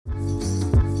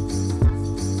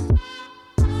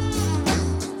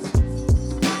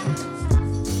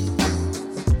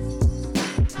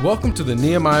Welcome to the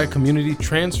Nehemiah Community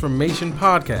Transformation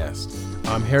Podcast.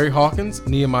 I'm Harry Hawkins,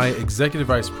 Nehemiah Executive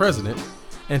Vice President,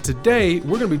 and today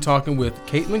we're going to be talking with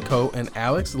Caitlin Coe and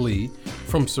Alex Lee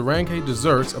from Saranghae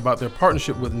Desserts about their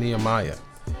partnership with Nehemiah.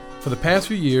 For the past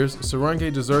few years,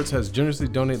 Saranghae Desserts has generously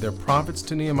donated their profits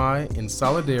to Nehemiah in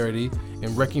solidarity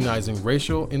in recognizing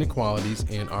racial inequalities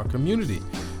in our community.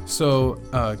 So,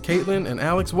 Caitlin and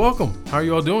Alex, welcome. How are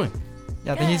you all doing?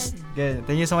 Yeah,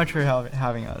 thank you so much for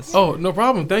having us. Oh, no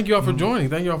problem. Thank you all for joining.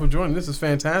 This is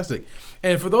fantastic.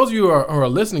 And for those of you who are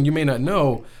listening, you may not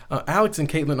know, Alex and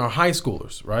Caitlin are high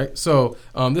schoolers, right? So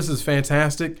this is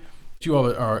fantastic. You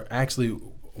all are actually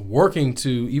working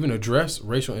to even address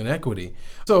racial inequity.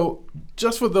 So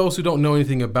just for those who don't know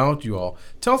anything about you all,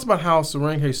 tell us about how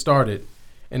Saranghae started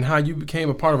and how you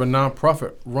became a part of a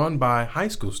nonprofit run by high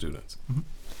school students. Mm-hmm.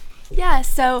 Yeah,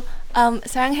 so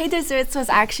Saranghae Desserts was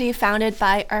actually founded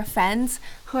by our friends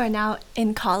who are now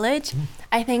in college.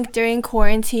 I think during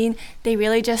quarantine, they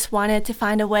really just wanted to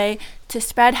find a way to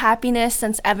spread happiness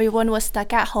since everyone was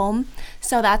stuck at home.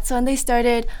 So that's when they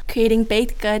started creating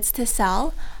baked goods to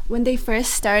sell. When they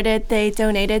first started, they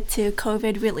donated to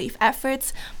COVID relief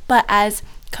efforts, but as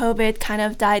COVID kind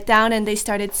of died down and they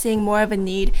started seeing more of a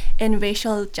need in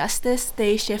racial justice,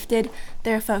 they shifted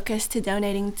their focus to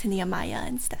donating to Nehemiah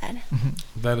instead. Mm-hmm.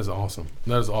 That is awesome.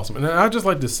 And I'd just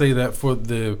like to say that for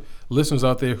the listeners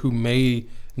out there who may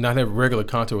not have regular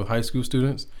contact with high school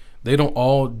students, they don't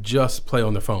all just play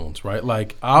on their phones, right?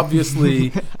 Like,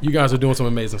 obviously, you guys are doing some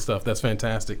amazing stuff. That's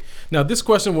fantastic. Now, this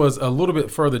question was a little bit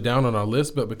further down on our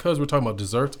list, but because we're talking about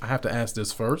desserts, I have to ask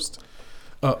this first.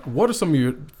 What are some of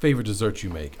your favorite desserts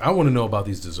you make? I want to know about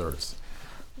these desserts.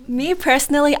 Me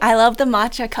personally, I love the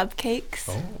matcha cupcakes.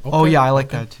 Oh, okay. Oh yeah, I like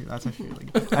that too. That's actually really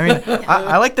good. I mean,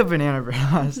 I like the banana bread,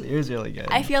 honestly. It was really good.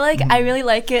 I feel like I really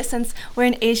like it since we're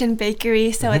an Asian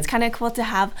bakery, so it's kind of cool to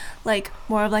have like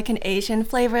more of like an Asian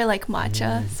flavor like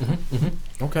matcha.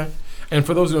 Okay. And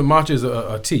for those who know, matcha is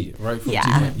a tea, right? From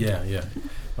Yeah. Tea. Yeah.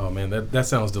 Oh man, that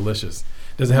sounds delicious.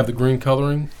 Does it have the green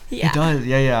coloring? Yeah. It does.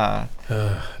 Yeah.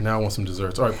 Now I want some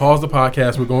desserts. All right, pause the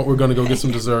podcast. We're going to go get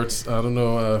some desserts. I don't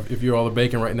know if you all are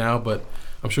baking right now, but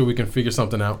I'm sure we can figure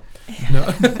something out.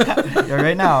 No. Yeah,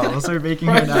 right now. We'll start baking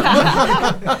right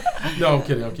now. No, I'm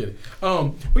kidding.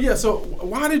 But yeah, so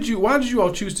why did you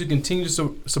all choose to continue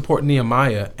to support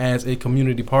Nehemiah as a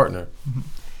community partner?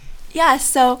 Yeah,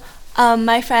 so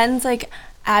my friends like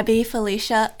Abby,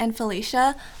 Felicia,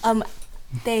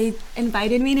 they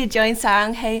invited me to join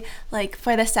Saranghae like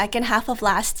for the second half of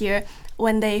last year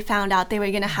when they found out they were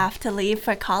going to have to leave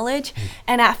for college.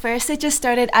 And at first it just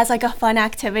started as like a fun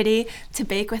activity to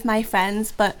bake with my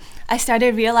friends, but I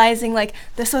started realizing like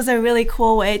this was a really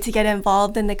cool way to get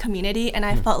involved in the community, and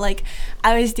I felt like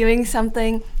I was doing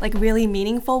something like really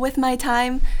meaningful with my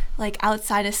time like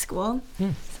outside of school.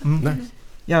 Nice.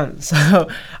 Yeah, so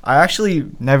I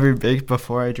actually never baked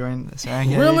before I joined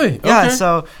Saranghae. Really? Yeah, Okay.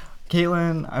 so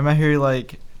Caitlin, I met her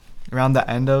like around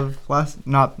the end of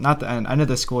not the end of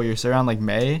the school year, so around like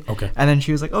May. Okay. And then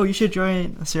she was like, "Oh, you should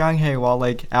join Saranghae," while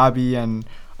like Abby and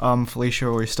Felicia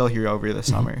were still here over the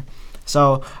summer.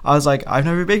 So I was like, I've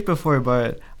never baked before,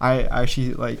 but I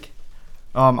actually like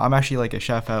I'm actually like a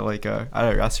chef at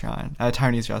a restaurant, at a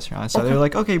Taiwanese restaurant. So they're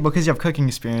like, okay, because you have cooking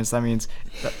experience, that means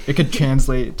that it could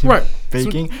translate to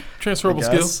baking. So transferable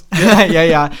skills.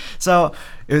 Yeah. So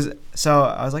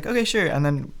I was like, okay, sure. And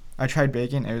then I tried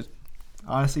baking. It was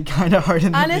honestly kind of hard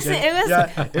in the Honestly, beginning.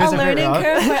 it was a learning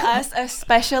curve for us,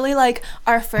 especially like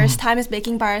our first time is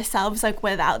baking by ourselves, like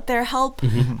without their help.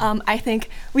 I think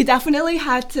we definitely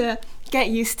had to get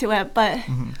used to it, but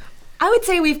I would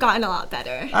say we've gotten a lot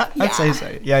better. I'd say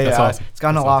so. Yeah. That's awesome. It's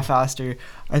gotten a lot faster.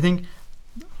 I think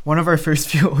one of our first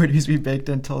few orders we baked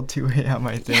until 2 a.m.,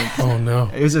 I think. Oh,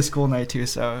 no. It was a school night, too,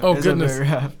 so Oh, it was goodness. a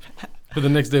bit rough. But the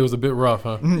next day was a bit rough,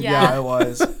 huh? Yeah, it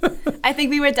was. I think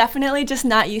we were definitely just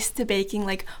not used to baking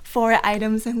like 4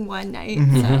 items in one night.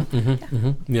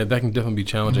 Yeah, that can definitely be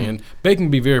challenging. And baking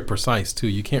can be very precise, too.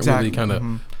 You can't really kind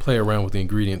of play around with the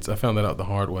ingredients. I found that out the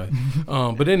hard way.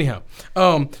 But anyhow,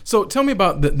 so tell me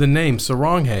about the name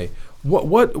Saranghae.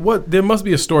 What? There must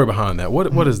be a story behind that.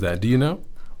 What is that? Do you know?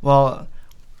 Well,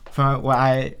 from what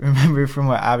I remember from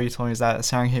what Abby told me is that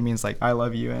Saranghae means like I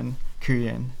love you in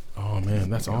Korean. Oh, man,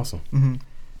 that's awesome.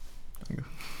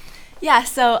 Yeah,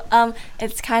 so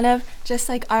it's kind of just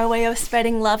like our way of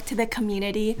spreading love to the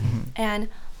community, and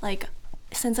like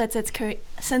since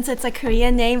it's a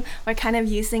Korean name, we're kind of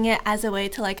using it as a way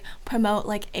to like promote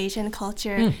like Asian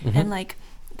culture and like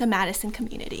the Madison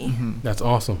community. That's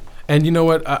awesome. And you know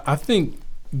what? I think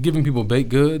giving people baked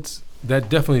goods, that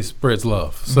definitely spreads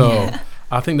love. So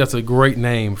I think that's a great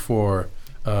name for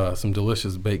some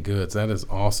delicious baked goods. That is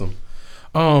awesome.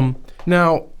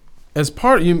 Now, as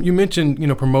part, you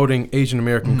mentioned, promoting Asian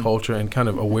American culture and kind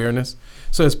of awareness.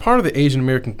 So as part of the Asian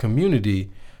American community,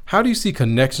 how do you see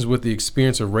connections with the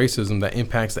experience of racism that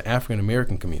impacts the African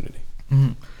American community?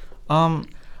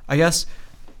 I guess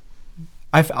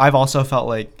I've also felt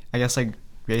like racism,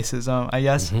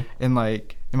 in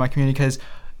my community, because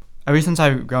ever since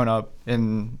I've grown up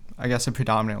in, I guess, a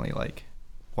predominantly like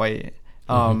white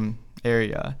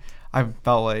area, I've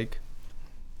felt like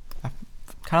I'm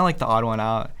kind of like the odd one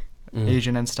out,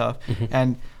 Asian and stuff,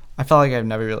 and I felt like I've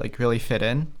never really fit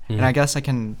in, and I guess I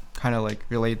can kind of like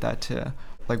relate that to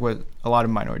like what a lot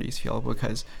of minorities feel,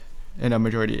 because in a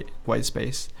majority white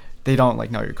space, they don't like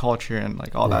know your culture and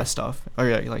like all that stuff, or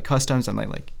like customs, and they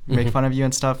like make fun of you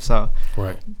and stuff. So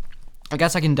I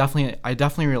guess I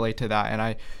definitely relate to that, and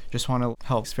I just want to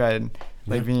help spread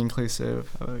like being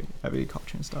inclusive of every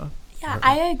culture and stuff. Yeah,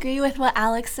 I agree with what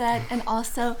Alex said, and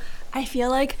also I feel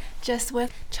like just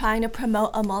with trying to promote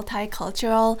a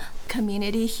multicultural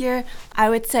community here,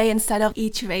 I would say instead of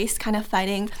each race kind of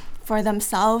fighting for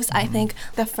themselves, I think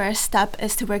the first step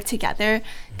is to work together,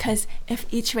 because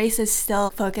if each race is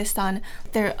still focused on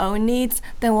their own needs,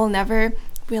 then we'll never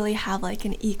really have like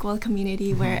an equal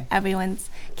community where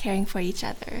everyone's caring for each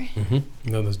other.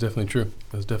 No, that's definitely true.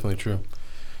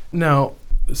 Now,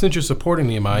 since you're supporting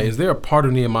Nehemiah, is there a part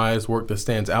of Nehemiah's work that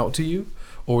stands out to you,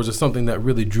 or is it something that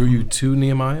really drew you to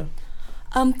Nehemiah?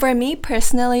 For me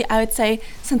personally, I would say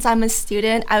since I'm a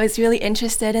student, I was really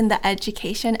interested in the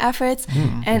education efforts.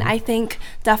 And I think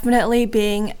definitely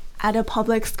being at a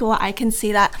public school, I can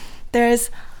see that there's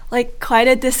like quite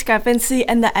a discrepancy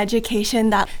in the education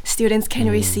that students can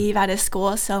receive at a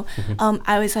school. So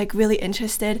I was like really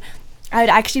interested. I would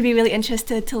actually be really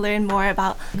interested to learn more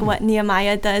about what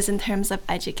Nehemiah does in terms of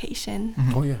education.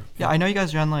 Oh, yeah. Yeah, I know you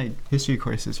guys run like history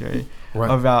courses, right?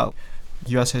 About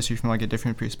U.S. history from like a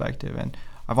different perspective, and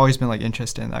I've always been like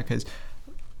interested in that, because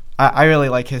I really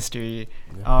like history,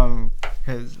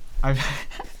 because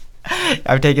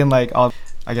I've taken like all,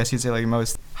 I guess you'd say, like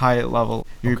most high level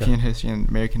European history and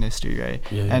American history, right?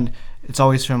 And it's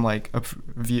always from like a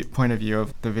point of view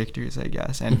of the victors, I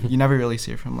guess, and you never really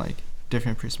see it from like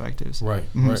different perspectives.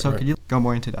 So could you go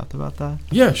more into depth about that?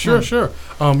 Yeah, sure.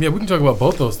 We can talk about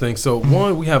both those things. So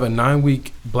one, we have a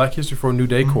 9-week Black History for a New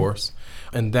Day course,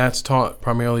 and that's taught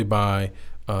primarily by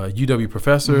UW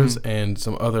professors and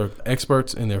some other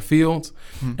experts in their fields.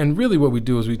 And really what we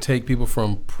do is we take people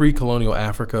from pre-colonial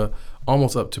Africa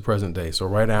almost up to present day, so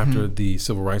right after the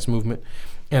Civil Rights Movement.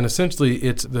 And essentially,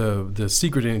 it's the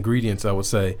secret ingredients, I would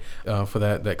say, for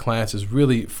that class is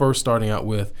really first starting out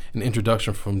with an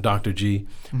introduction from Dr. G,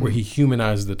 where he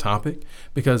humanizes the topic.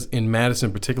 Because in Madison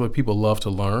in particular, people love to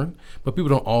learn, but people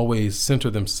don't always center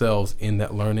themselves in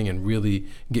that learning and really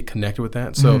get connected with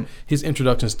that. So his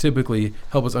introductions typically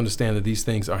help us understand that these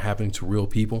things are happening to real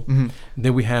people.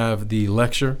 Then we have the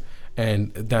lecture,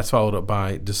 and that's followed up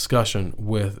by discussion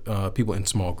with people in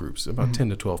small groups, about 10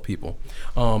 to 12 people.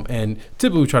 And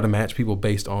typically we try to match people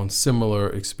based on similar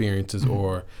experiences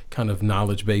or kind of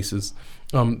knowledge bases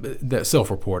that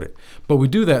self-reported. But we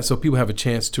do that so people have a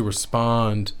chance to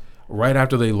respond right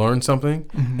after they learn something,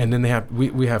 and then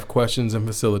we have questions and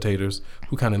facilitators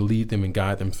who kind of lead them and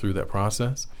guide them through that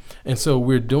process. And so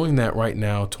we're doing that right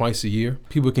now twice a year.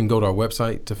 People can go to our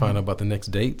website to find out about the next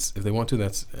dates if they want to.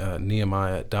 That's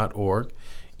nehemiah.org,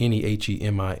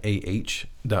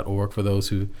 NEHEMIAH.org for those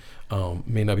who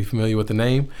may not be familiar with the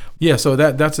name. Yeah, so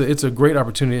it's a great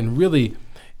opportunity, and really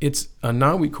it's a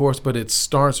 9-week course, but it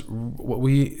starts what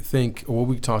we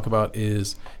talk about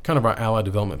is kind of our ally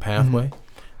development pathway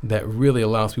that really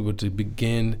allows people to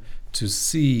begin to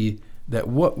see that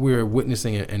what we're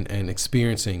witnessing and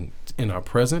experiencing in our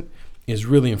present is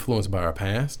really influenced by our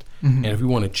past. And if we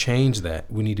want to change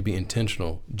that, we need to be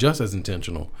intentional, just as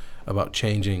intentional about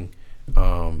changing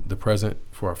the present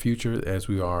for our future as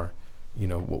we are,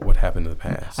 what happened in the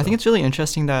past. I think it's really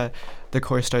interesting that the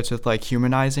course starts with like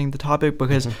humanizing the topic,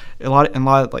 because in a lot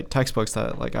of like textbooks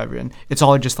that like I've written, it's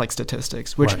all just like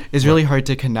statistics, which is really hard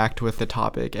to connect with the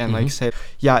topic and like say,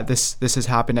 yeah, this has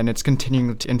happened and it's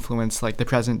continuing to influence like the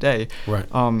present day,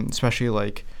 especially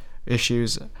like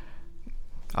issues.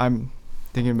 I'm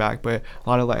thinking back, but a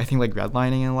lot of like I think like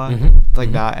redlining and a lot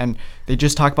like that, and they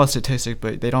just talk about statistics,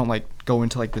 but they don't like go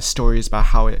into like the stories about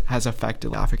how it has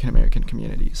affected African American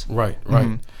communities. Right.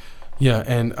 Yeah,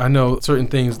 and I know certain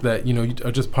things that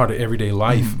are just part of everyday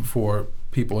life for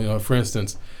people. For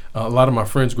instance, a lot of my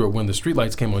friends grew up when the street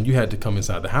lights came on. You had to come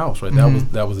inside the house, right?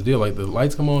 That was the deal. Like the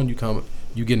lights come on,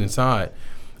 you get inside.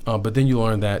 But then you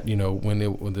learn that when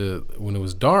it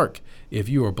was dark, if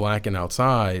you were black and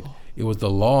outside, it was the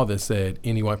law that said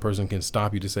any white person can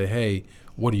stop you to say, hey,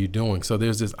 what are you doing? So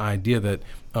there's this idea that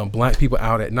black people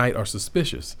out at night are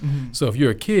suspicious. So if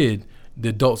you're a kid, the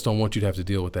adults don't want you to have to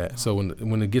deal with that. So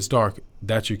when it gets dark,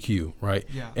 that's your cue, right?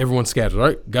 Yeah. Everyone scatters,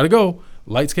 right? Gotta go.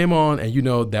 Lights came on,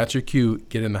 and that's your cue.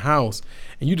 Get in the house.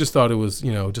 And you just thought it was,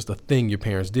 just a thing your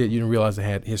parents did. You didn't realize it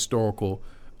had historical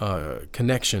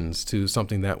connections to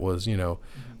something that was,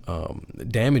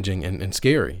 damaging and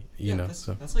scary,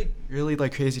 That's like really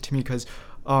like crazy to me because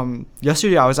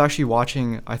yesterday I was actually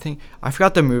watching, I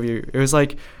forgot the movie. It was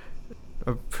like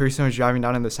a person was driving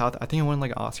down in the South. I think it won like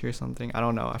an Oscar or something. I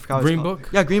don't know. I forgot. Green Book?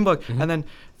 Yeah, Green Book. And then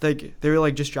like they were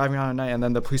like just driving around at night, and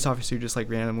then the police officer just like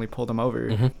randomly pulled them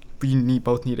over. We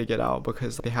both need to get out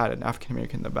because they had an African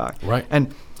American in the back. Right.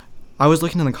 And I was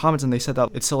looking in the comments, and they said that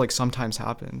it still like sometimes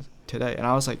happens today, and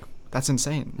I was like, that's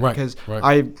insane. Right. Because right.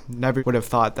 I never would have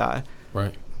thought that.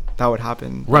 Right. That would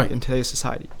happen. Right. In today's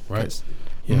society. Right.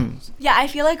 Yeah. Yeah, I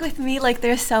feel like with me, like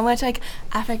there's so much like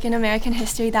African American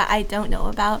history that I don't know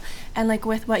about, and like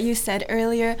with what you said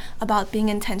earlier about being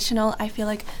intentional, I feel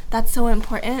like that's so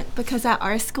important because at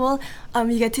our school,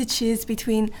 you get to choose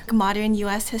between modern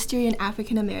U.S. history and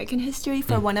African American history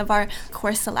for one of our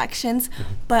course selections,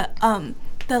 but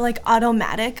the like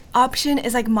automatic option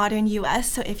is like modern US,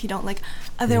 so if you don't like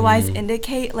otherwise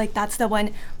indicate, like that's the one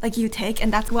like you take,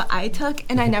 and that's what I took,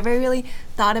 and I never really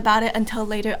thought about it until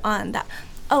later on that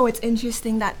it's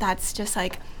interesting that that's just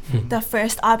like the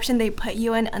first option they put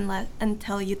you in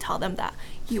until you tell them that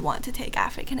you want to take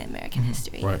African American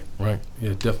history. Right. Yeah,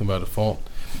 definitely by default.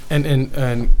 And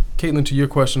Caitlin, to your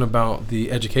question about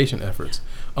the education efforts,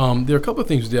 there are a couple of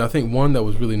things we did. I think one that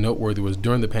was really noteworthy was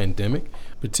during the pandemic,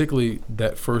 particularly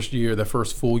that first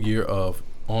full year of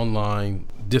online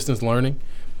distance learning.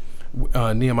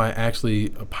 Nehemiah actually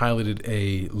piloted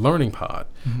a learning pod.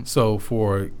 So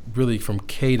for really from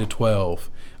K to 12,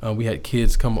 we had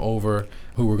kids come over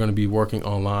who were going to be working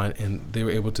online, and they were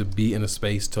able to be in a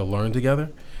space to learn together.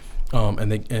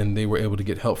 And they were able to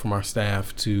get help from our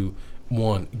staff to,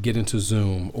 one, get into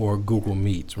Zoom or Google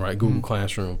Meets, right? Google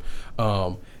Classroom.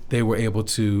 We were able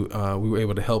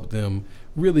to help them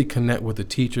really connect with the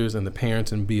teachers and the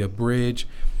parents and be a bridge.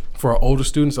 For our older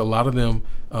students, a lot of them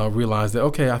realized that,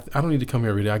 okay, I don't need to come here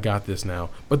every day. I got this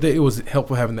now. But it was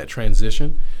helpful having that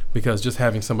transition, because just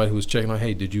having somebody who was checking on,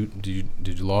 hey, did you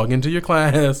log into your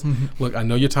class? Look, I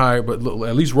know you're tired, but look,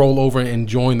 at least roll over and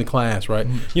join the class, right?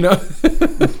 Maybe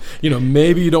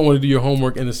you don't want to do your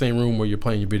homework in the same room where you're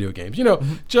playing your video games.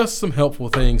 Just some helpful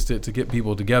things to get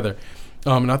people together.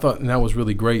 And I thought that was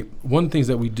really great. One of the things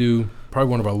that we do,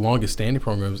 probably one of our longest standing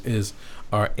programs, is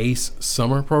our ACE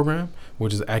summer program,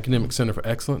 which is Academic Center for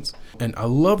Excellence. And I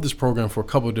love this program for a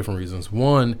couple of different reasons.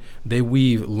 One, they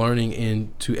weave learning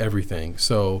into everything.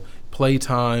 So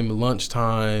playtime,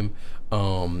 lunchtime,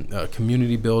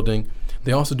 community building.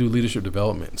 They also do leadership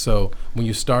development. So when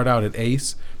you start out at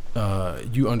ACE,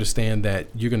 you understand that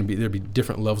there'll be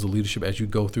different levels of leadership as you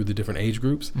go through the different age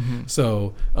groups.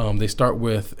 So they start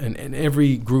with, and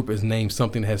every group is named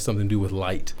something that has something to do with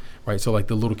light, right? So like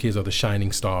the little kids are the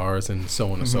shining stars and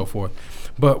so on and so forth.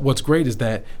 But what's great is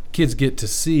that kids get to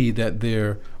see that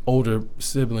their older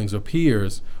siblings or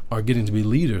peers are getting to be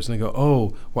leaders, and they go,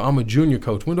 oh, well, I'm a junior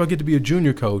coach. When do I get to be a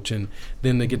junior coach? And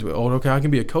then they get to, okay, I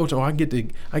can be a coach. Oh, I get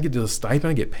the stipend.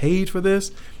 I get paid for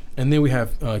this. And then we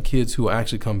have kids who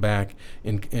actually come back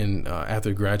and after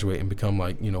they graduate and become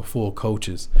full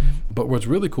coaches. But what's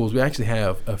really cool is we actually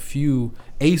have a few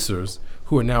ACERs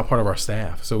who are now part of our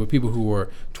staff. So with people who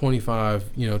were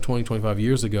 25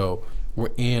 years ago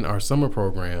were in our summer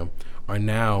program are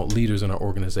now leaders in our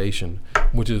organization,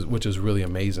 which is really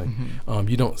amazing.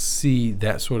 You don't see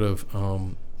that sort of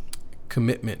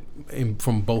commitment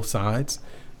from both sides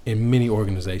in many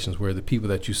organizations where the people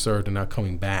that you served are now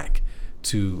coming back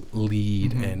to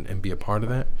lead and be a part of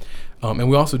that. And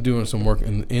we're also doing some work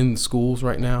in schools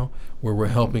right now where we're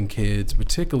helping kids,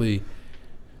 particularly,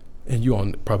 and you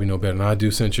all probably know better than I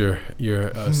do since you're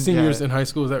seniors in high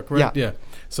school. Is that correct? Yeah.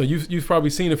 So you've probably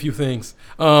seen a few things,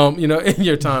 in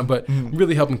your time, but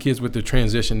really helping kids with the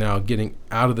transition now, getting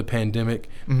out of the pandemic,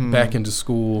 back into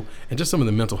school, and just some of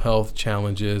the mental health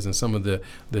challenges and some of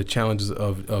the challenges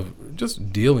of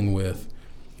just dealing with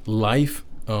life.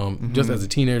 Just as a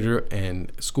teenager and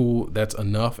school, that's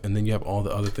enough, and then you have all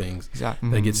the other things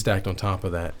that get stacked on top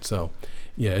of that. So,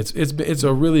 yeah, it's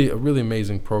a really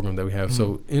amazing program that we have.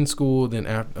 So in school, then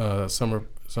summer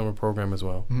program as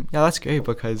well. Yeah, that's great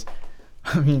because,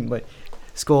 I mean, like,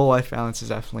 school life balance is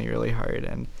definitely really hard,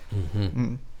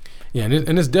 and Yeah,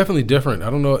 and it's definitely different. I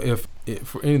don't know if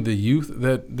for any of the youth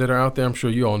that are out there, I'm sure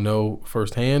you all know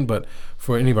firsthand, but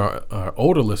for any of our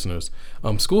older listeners,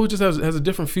 school just has a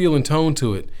different feel and tone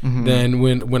to it than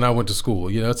when I went to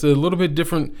school. You know, it's a little bit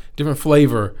different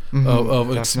flavor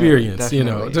of experience.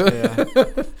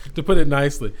 Definitely. To put it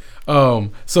nicely. So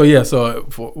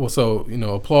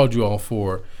applaud you all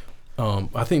for.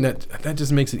 I think that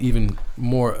just makes it even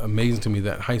more amazing to me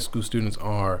that high school students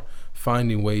are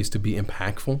finding ways to be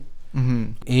impactful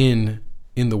in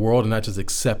the world and not just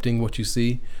accepting what you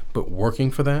see, but working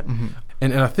for that.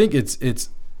 And I think it's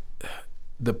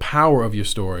the power of your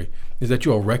story is that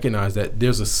you all recognize that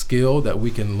there's a skill that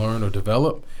we can learn or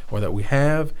develop or that we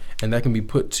have, and that can be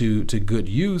put to good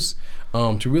use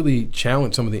to really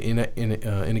challenge some of the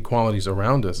inequalities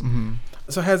around us.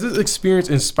 So has this experience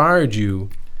inspired you,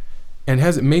 and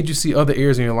has it made you see other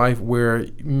areas in your life where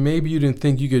maybe you didn't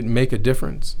think you could make a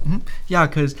difference? Yeah,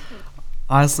 because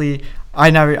honestly, I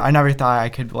never thought I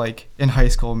could, like, in high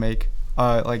school make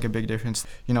like a big difference.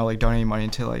 You know, like donating money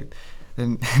to like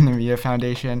the Media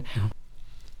Foundation.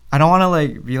 I don't want to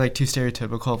like be like too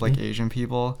stereotypical of like Asian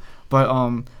people, but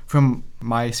from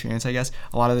my experience, I guess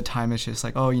a lot of the time it's just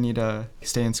like, oh, you need to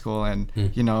stay in school and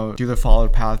you know, do the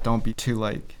followed path. Don't be too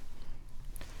like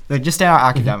just stay out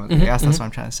academically. I guess that's what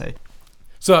I'm trying to say.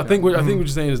 So I think what you're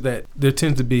saying is that there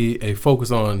tends to be a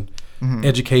focus on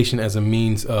education as a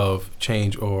means of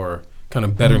change or kind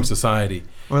of bettering society.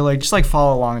 Or like just like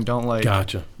follow along and don't like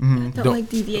Gotcha. Don't like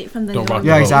deviate from the don't norm. rock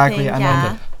Yeah, the boat. exactly.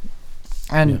 And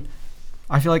And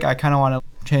I feel like I kind of want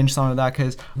to change some of that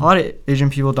because a lot of Asian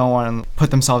people don't want to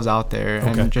put themselves out there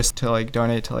and just to like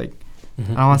donate to like I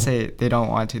don't want to say they don't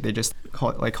want to, they just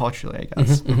like culturally, I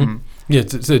guess. Yeah,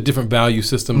 it's a different value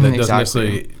system that doesn't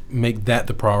necessarily make that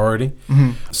the priority.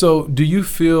 So do you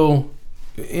feel,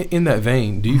 in that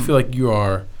vein, do you feel like you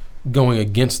are going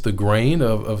against the grain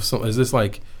of some, is this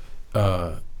like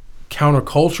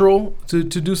countercultural to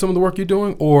do some of the work you're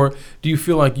doing? Or do you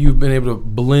feel like you've been able to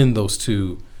blend those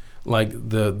two, like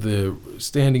the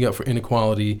standing up for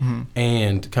inequality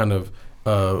and kind of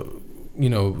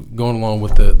going along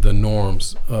with the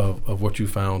norms of what you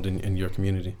found in your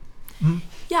community?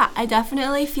 Yeah, I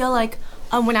definitely feel like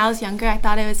when I was younger, I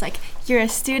thought it was like you're a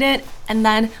student and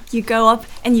then you go up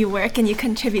and you work and you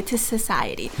contribute to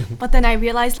society. But then I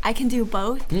realized I can do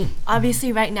both.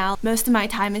 Obviously, right now, most of my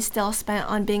time is still spent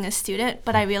on being a student,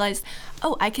 but I realized,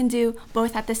 oh, I can do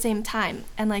both at the same time.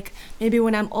 And like maybe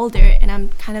when I'm older and I'm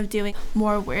kind of doing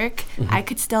more work, I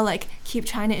could still like keep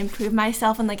trying to improve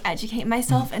myself and like educate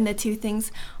myself, and the two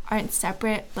things aren't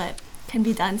separate, but can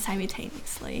be done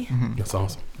simultaneously. That's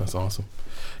awesome.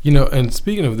 You know, and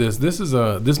speaking of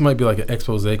this might be like an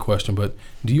expose question, but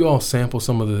do you all sample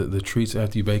some of the treats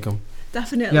after you bake them?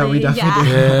 Definitely. Yeah, we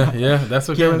definitely do. Yeah, that's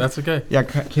okay. That's okay. Yeah,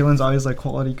 Caitlin's always like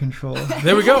quality control.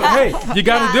 There we go. Hey, you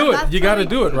got to do it. You got to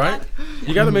do it, right?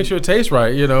 You got to make sure it tastes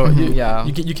right. You know,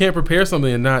 you can't prepare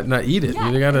something and not eat it.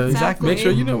 You got to make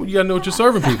sure you got to know what you're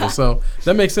serving people. So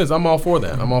that makes sense. I'm all for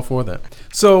that.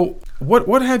 So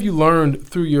what have you learned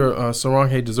through your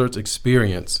Saranghae Desserts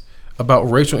experience about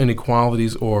racial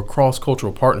inequalities or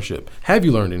cross-cultural partnership? Have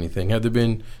you learned anything? Have there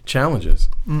been challenges?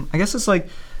 I guess it's like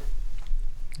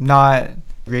not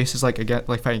races like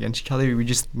fight against each other. We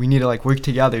need to like work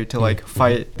together to like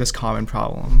fight this common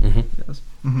problem.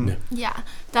 Yeah,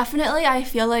 definitely. I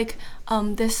feel like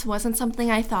this wasn't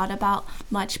something I thought about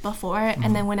much before,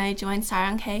 and then when I joined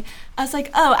Saranghae, I was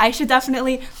like, oh, I should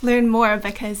definitely learn more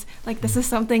because like this is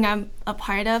something I'm a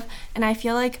part of, and I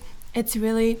feel like it's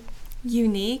really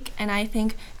unique, and I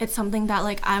think it's something that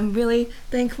like I'm really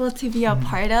thankful to be a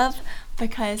part of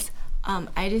because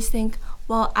I just think,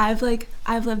 well, I've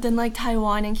lived in like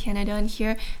Taiwan and Canada and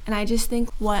here, and I just think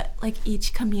what like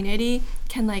each community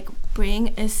can like bring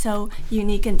is so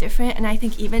unique and different. And I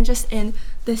think even just in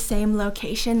the same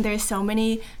location, there's so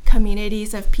many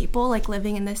communities of people like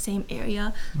living in the same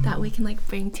area that we can like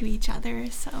bring to each other.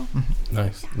 So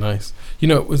nice. You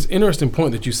know, it was an interesting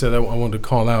point that you said I wanted to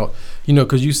call out, you know,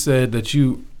 because you said that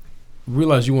you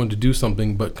realized you wanted to do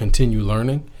something but continue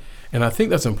learning. And I think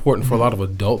that's important for a lot of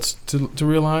adults to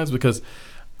realize, because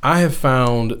I have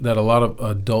found that a lot of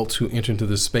adults who enter into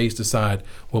this space decide,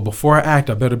 well, before I act,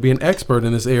 I better be an expert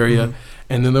in this area.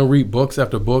 And then they'll read books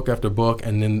after book after book,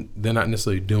 and then they're not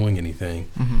necessarily doing anything.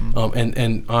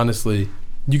 And honestly,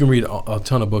 you can read a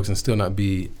ton of books and still not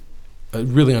be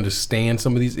really understand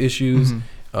some of these issues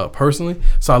personally.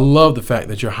 So I love the fact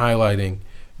that you're highlighting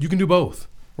you can do both,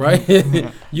 right?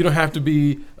 You don't have to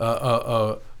be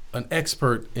an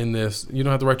expert in this. You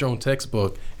don't have to write your own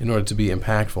textbook in order to be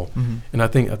impactful. And I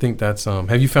think that's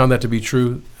have you found that to be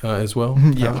true as well?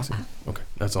 Yeah. Okay,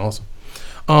 that's awesome.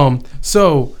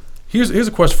 So Here's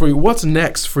a question for you. What's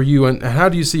next for you, and how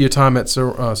do you see your time at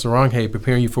Saranghae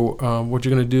preparing you for what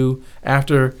you're going to do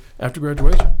after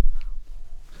graduation?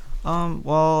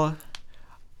 Well,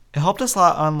 it helped us a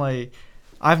lot on like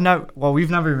we've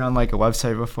never run like a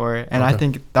website before, and I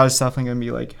think that was definitely gonna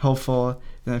be like helpful.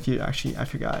 Then if you actually, I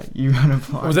forgot you run a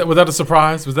blog. Was that a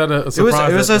surprise? Was that a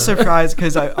surprise? It was a surprise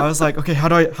because I was like, okay, how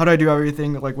do I do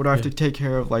everything? Like, what do I have to take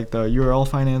care of? Like the URL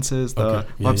finances, the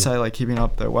website, like keeping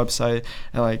up their website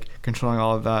and like controlling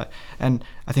all of that. And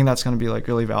I think that's gonna be like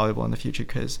really valuable in the future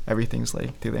because everything's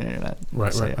like through the internet.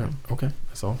 Right. So, Right. Okay,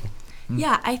 that's awesome.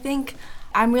 Yeah, I think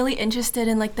I'm really interested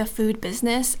in like the food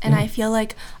business, and I feel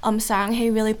like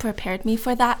Saranghae really prepared me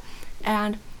for that.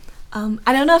 And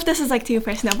I don't know if this is like too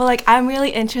personal, but like I'm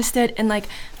really interested in like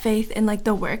faith in like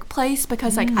the workplace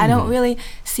because like I don't really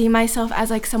see myself as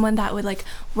like someone that would like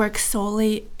work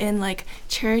solely in like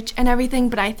church and everything,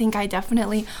 but I think I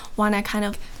definitely want to kind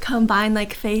of combine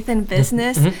like faith and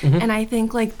business. And I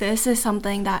think like this is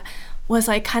something that was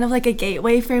like kind of like a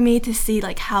gateway for me to see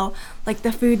like how like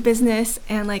the food business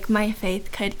and like my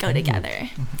faith could go together.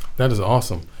 That is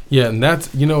awesome. Yeah, and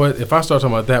that's, you know what, if I start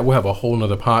talking about that, we'll have a whole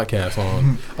nother podcast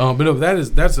on. But no,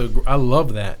 I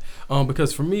love that.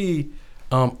 Because for me,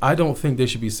 I don't think they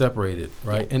should be separated,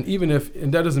 right? And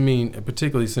and that doesn't mean,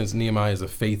 particularly since Nehemiah is a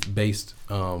faith-based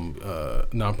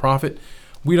nonprofit,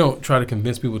 we don't try to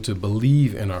convince people to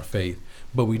believe in our faith,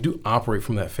 but we do operate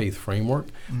from that faith framework.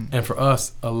 And for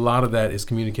us, a lot of that is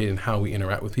communicated in how we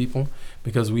interact with people,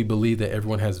 because we believe that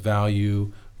everyone has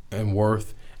value and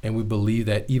worth, and we believe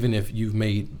that even if you've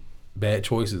made bad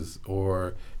choices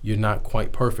or you're not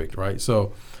quite perfect, right?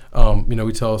 So,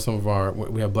 we tell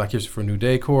we have Black History for a New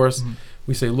Day course.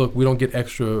 We say, look, we don't get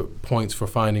extra points for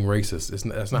finding racists.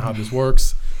 That's not how this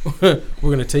works. We're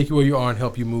going to take you where you are and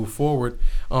help you move forward.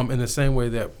 In the same way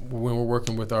that when we're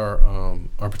working with our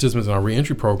participants in our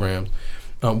reentry programs,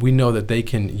 we know that they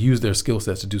can use their skill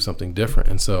sets to do something different.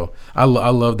 And so I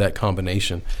love that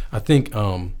combination. I think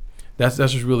that's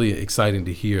just really exciting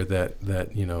to hear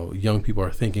that young people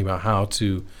are thinking about how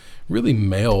to really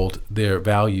meld their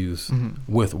values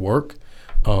with work.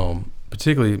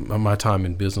 Particularly my time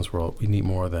in business world, we need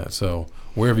more of that. So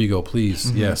wherever you go, please,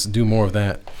 yes, do more of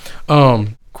that.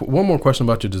 One more question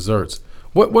about your desserts.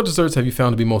 What desserts have you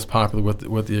found to be most popular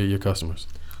with your customers?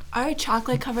 Our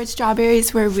chocolate-covered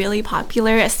strawberries were really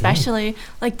popular, especially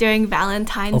like during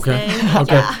Valentine's Day.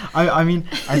 Okay. Yeah. I mean,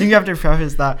 I think you have to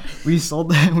preface that we sold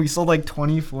like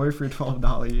 24 for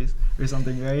 $12 or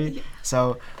something, right? Yeah.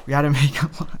 So we had to make a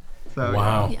lot. So,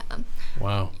 wow. Yeah.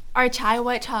 Wow. Our chai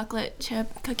white chocolate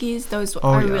chip cookies, those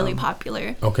are really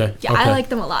popular. Okay. Yeah, okay. I like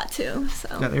them a lot too. So.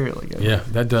 Yeah, they're really good. Yeah,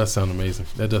 that does sound amazing.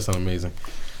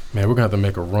 Man, we're gonna have to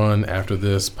make a run after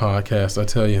this podcast. I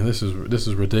tell you, this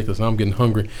is ridiculous. I'm getting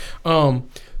hungry.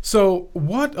 So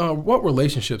what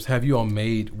relationships have you all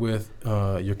made with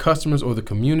your customers or the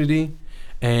community?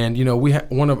 And we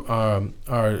have one of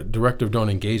our director of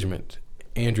donor engagement,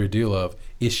 Andrea Dealove.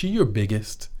 Is she your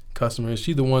biggest customer? Is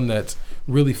she the one that's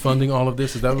really funding all of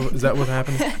this? Is that what's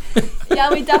happening? Yeah,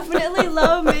 we definitely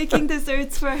love making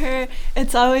desserts for her.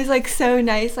 It's always like so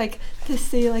nice like to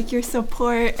see like your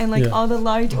support and like all the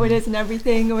large orders and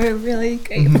everything. We're really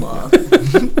grateful.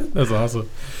 That's awesome.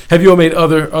 Have you all made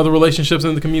other relationships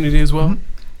in the community as well?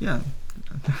 Yeah.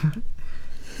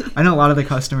 I know a lot of the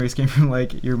customers came from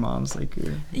like your mom's nice.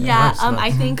 I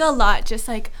think a lot just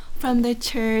like from the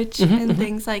church and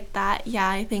things like that. Yeah,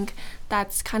 I think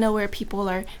that's kind of where people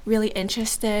are really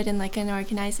interested in like an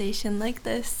organization like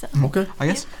this. So. Okay. I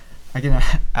guess I can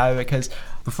add because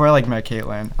before I met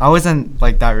Caitlin, I wasn't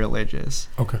like that religious.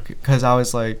 Okay. Because I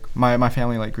was like my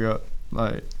family like grew up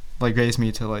like raised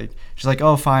me to like just like,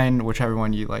 oh, find whichever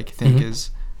one you like think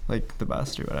is like the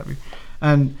best or whatever.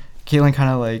 And Caitlin kind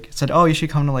of like said, oh, you should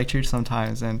come to like church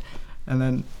sometimes, and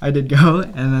then I did go,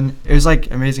 and then it was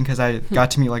like amazing because I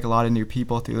got to meet like a lot of new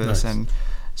people through this, and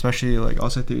especially like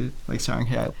also through like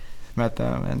Saranghae, I met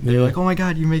them, and they were like, oh my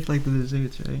god, you make like the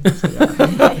desserts, right? So,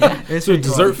 yeah. It's so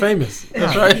dessert famous.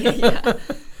 That's right. Yeah.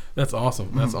 That's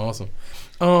awesome. That's awesome.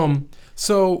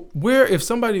 So if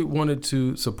somebody wanted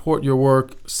to support your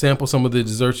work, sample some of the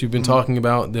desserts you've been talking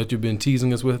about that you've been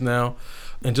teasing us with now,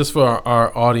 and just for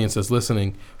our audience that's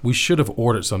listening, we should have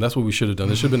ordered some. That's what we should have done.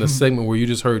 There should have been a segment where you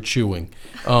just heard chewing,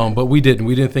 but we didn't.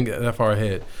 We didn't think that far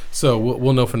ahead. So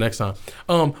we'll know for next time.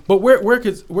 But where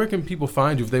can people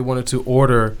find you if they wanted to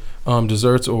order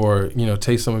desserts or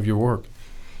taste some of your work?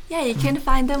 Yeah, you can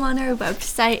find them on our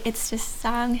website. It's just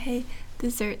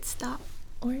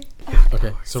saranghaedesserts.org.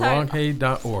 Okay,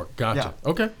 saranghae.org. Gotcha.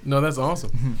 Yeah. Okay, no, that's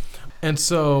awesome. And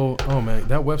so, oh man,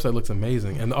 that website looks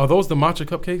amazing. And are those the matcha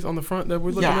cupcakes on the front that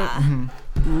we're looking Yeah.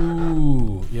 at?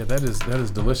 Ooh, yeah, that is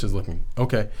delicious looking.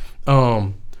 Okay.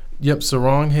 Yep,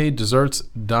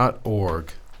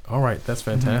 saronghedesserts.org. All right, that's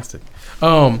fantastic.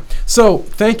 So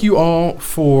thank you all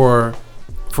for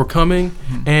coming,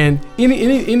 and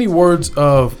any words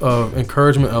of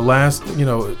encouragement, a last,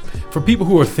 for people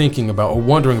who are thinking about or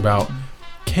wondering about,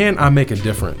 can I make a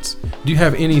difference? Do you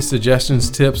have any suggestions,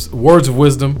 tips, words of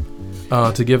wisdom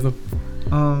to give them?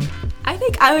 I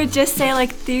think I would just say,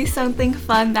 like, do something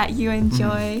fun that you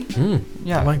enjoy.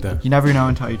 Yeah, I like that. You never know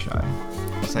until you try.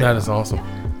 That is awesome.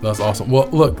 That's awesome. Well,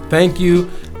 look, thank you,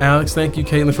 Alex. Thank you,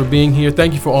 Caitlin, for being here.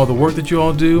 Thank you for all the work that you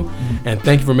all do, and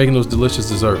thank you for making those delicious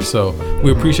desserts. So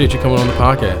we appreciate you coming on the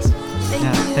podcast.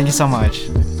 Thank you so much.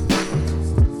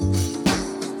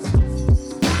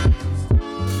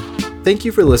 Thank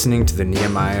you for listening to the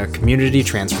Nehemiah Community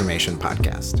Transformation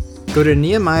Podcast. Go to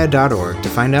nehemiah.org to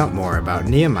find out more about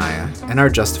Nehemiah and our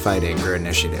Justified Anger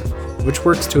initiative, which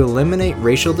works to eliminate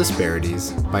racial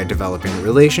disparities by developing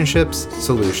relationships,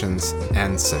 solutions,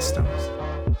 and systems.